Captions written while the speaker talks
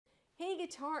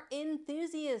guitar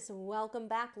enthusiasts, welcome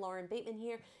back. Lauren Bateman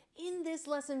here. In this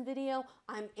lesson video,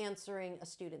 I'm answering a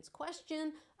student's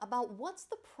question about what's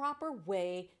the proper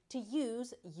way to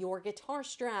use your guitar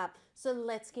strap. So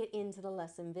let's get into the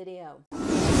lesson video.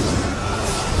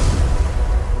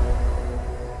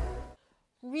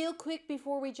 Real quick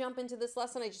before we jump into this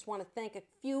lesson, I just want to thank a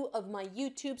few of my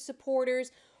YouTube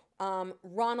supporters.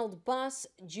 Ronald Buss,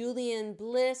 Julian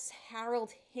Bliss,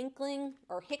 Harold Hickling.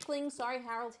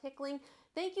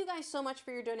 Thank you guys so much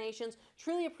for your donations.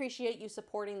 Truly appreciate you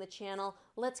supporting the channel.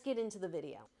 Let's get into the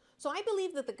video. So I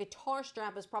believe that the guitar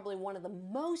strap is probably one of the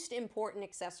most important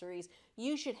accessories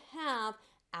you should have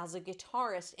as a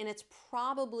guitarist, and it's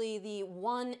probably the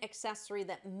one accessory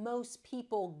that most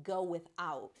people go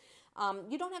without.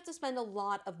 You don't have to spend a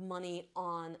lot of money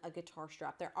on a guitar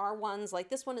strap. There are ones, like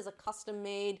this one is a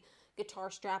custom-made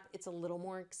guitar strap. It's a little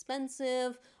more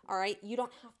expensive, all right? You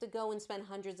don't have to go and spend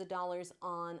hundreds of dollars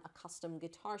on a custom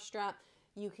guitar strap.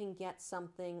 You can get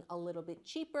something a little bit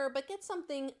cheaper, but get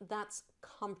something that's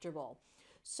comfortable.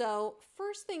 So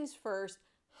first things first,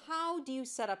 how do you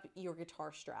set up your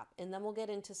guitar strap? And then we'll get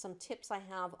into some tips I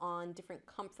have on different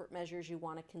comfort measures you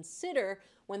want to consider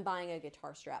when buying a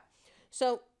guitar strap.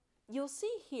 So you'll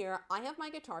see here, I have my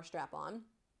guitar strap on,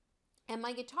 and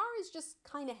my guitar is just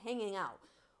kind of hanging out.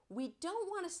 We don't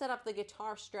want to set up the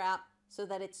guitar strap so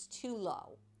that it's too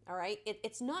low, all right?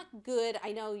 It's not good.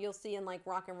 I know you'll see in like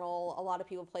rock and roll, a lot of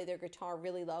people play their guitar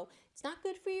really low. It's not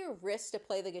good for your wrist to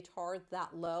play the guitar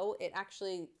that low. It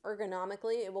actually,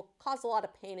 ergonomically, it will cause a lot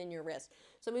of pain in your wrist.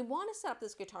 So we want to set up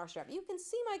this guitar strap. You can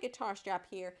see my guitar strap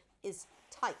here is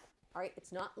tight, all right?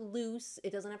 It's not loose.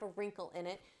 It doesn't have a wrinkle in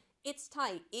it. It's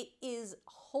tight. It is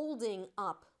holding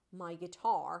up my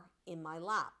guitar in my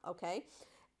lap, okay?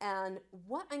 And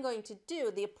what I'm going to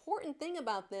do, the important thing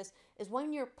about this is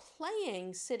when you're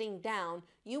playing sitting down,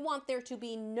 you want there to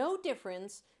be no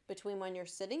difference between when you're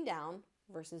sitting down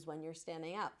versus when you're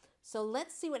standing up. So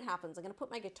let's see what happens. I'm going to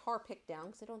put my guitar pick down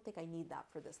because I don't think I need that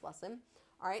for this lesson.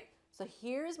 All right, so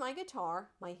here's my guitar.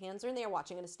 My hands are in there. Watch,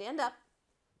 I'm going to stand up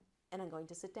and I'm going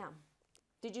to sit down.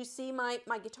 Did you see my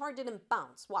guitar didn't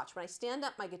bounce? Watch, when I stand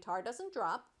up, my guitar doesn't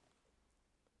drop.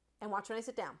 And watch when I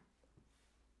sit down.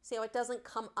 See how it doesn't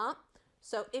come up?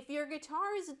 So if your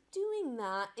guitar is doing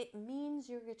that, it means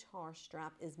your guitar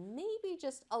strap is maybe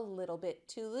just a little bit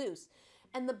too loose.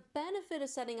 And the benefit of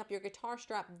setting up your guitar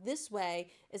strap this way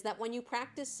is that when you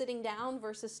practice sitting down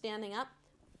versus standing up,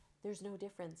 there's no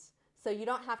difference. So you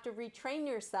don't have to retrain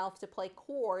yourself to play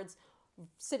chords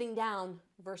sitting down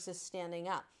versus standing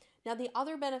up. Now, the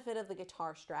other benefit of the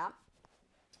guitar strap,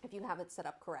 if you have it set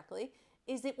up correctly,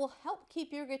 is it will help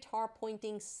keep your guitar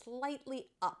pointing slightly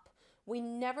up. We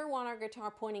never want our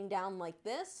guitar pointing down like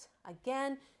this.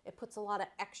 Again, it puts a lot of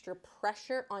extra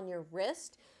pressure on your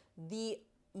wrist. The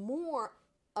more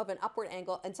of an upward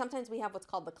angle, and sometimes we have what's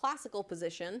called the classical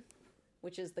position,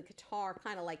 which is the guitar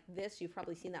kind of like this. You've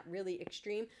probably seen that really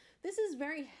extreme. This is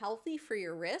very healthy for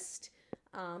your wrist,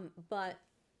 but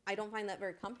I don't find that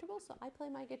very comfortable, so I play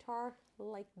my guitar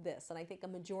like this, and I think a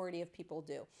majority of people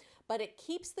do. But it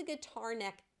keeps the guitar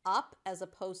neck up as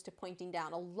opposed to pointing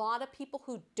down. A lot of people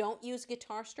who don't use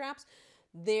guitar straps,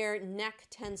 their neck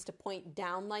tends to point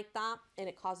down like that, and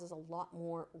it causes a lot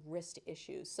more wrist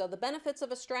issues. So the benefits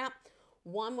of a strap,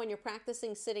 one, when you're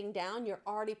practicing sitting down, you're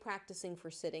already practicing for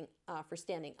standing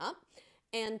up.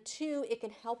 And two, it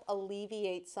can help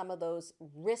alleviate some of those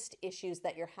wrist issues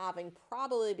that you're having,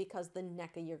 probably because the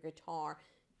neck of your guitar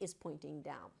is pointing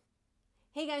down.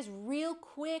 Hey guys, real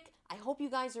quick, I hope you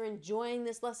guys are enjoying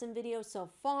this lesson video so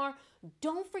far.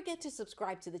 Don't forget to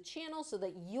subscribe to the channel so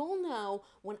that you'll know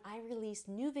when I release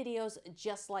new videos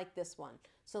just like this one.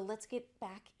 So let's get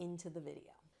back into the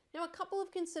video. Now, a couple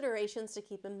of considerations to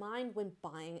keep in mind when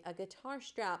buying a guitar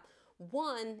strap.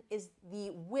 One is the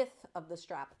width of the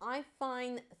strap. I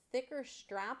find thicker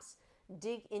straps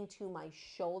dig into my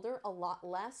shoulder a lot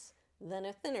less than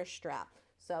a thinner strap.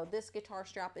 So this guitar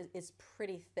strap is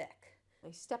pretty thick.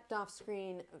 I stepped off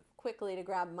screen quickly to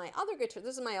grab my other guitar.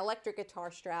 This is my electric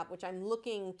guitar strap, which I'm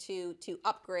looking to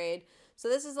upgrade. So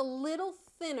this is a little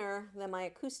thinner than my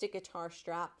acoustic guitar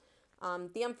strap.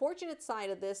 The unfortunate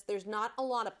side of this, there's not a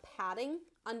lot of padding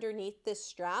underneath this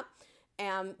strap.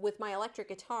 And with my electric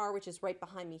guitar, which is right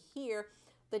behind me here,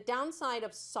 the downside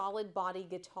of solid body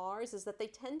guitars is that they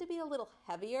tend to be a little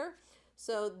heavier.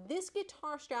 So this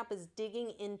guitar strap is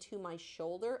digging into my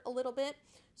shoulder a little bit.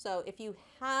 So if you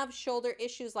have shoulder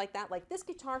issues like that, like this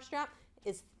guitar strap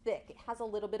is thick, it has a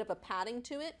little bit of a padding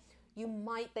to it.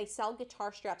 They sell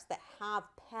guitar straps that have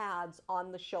pads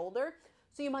on the shoulder.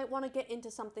 So you might want to get into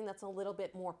something that's a little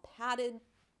bit more padded,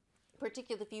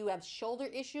 particularly if you have shoulder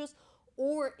issues,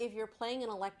 or if you're playing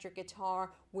an electric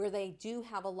guitar where they do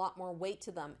have a lot more weight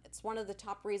to them. It's one of the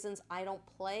top reasons I don't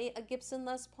play a Gibson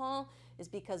Les Paul, is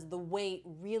because the weight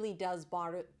really does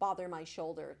bother my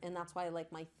shoulder, and that's why I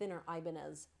like my thinner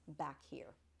Ibanez back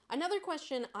here. Another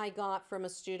question I got from a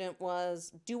student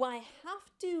was, do I have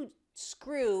to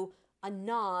screw a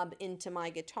knob into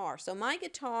my guitar? So my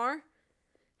guitar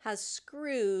has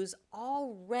screws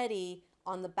already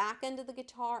on the back end of the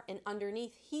guitar and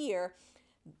underneath here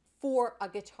for a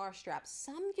guitar strap.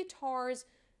 Some guitars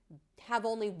have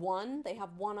only one. They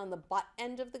have one on the butt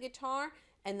end of the guitar,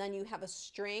 and then you have a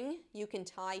string you can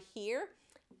tie here.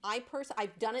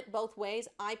 I've done it both ways.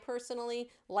 I personally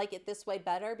like it this way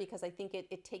better because I think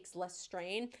it takes less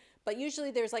strain. But usually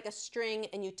there's like a string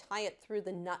and you tie it through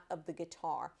the nut of the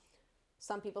guitar.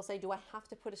 Some people say, do I have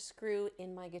to put a screw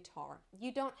in my guitar?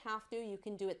 You don't have to. You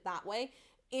can do it that way.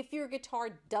 If your guitar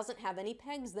doesn't have any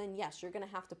pegs, then yes, you're going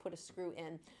to have to put a screw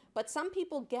in. But some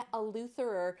people get a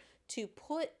lutherer to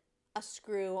put a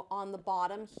screw on the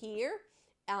bottom here.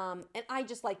 And I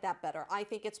just like that better. I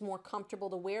think it's more comfortable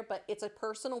to wear, but it's a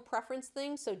personal preference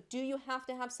thing. So do you have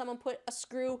to have someone put a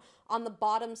screw on the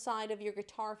bottom side of your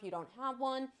guitar if you don't have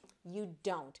one? You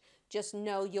don't. Just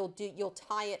know you'll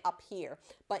tie it up here.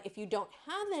 But if you don't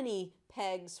have any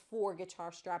pegs for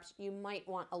guitar straps, you might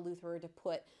want a lutherer to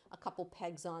put a couple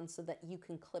pegs on so that you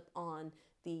can clip on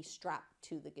the strap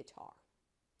to the guitar.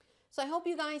 So I hope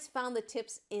you guys found the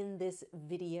tips in this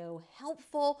video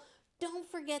helpful. Don't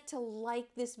forget to like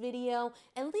this video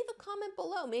and leave a comment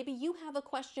below. Maybe you have a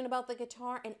question about the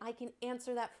guitar and I can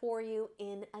answer that for you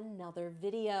in another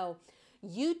video.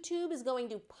 YouTube is going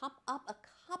to pop up a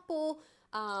couple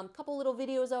little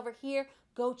videos over here.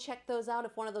 Go check those out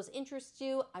if one of those interests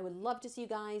you. I would love to see you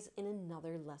guys in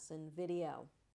another lesson video.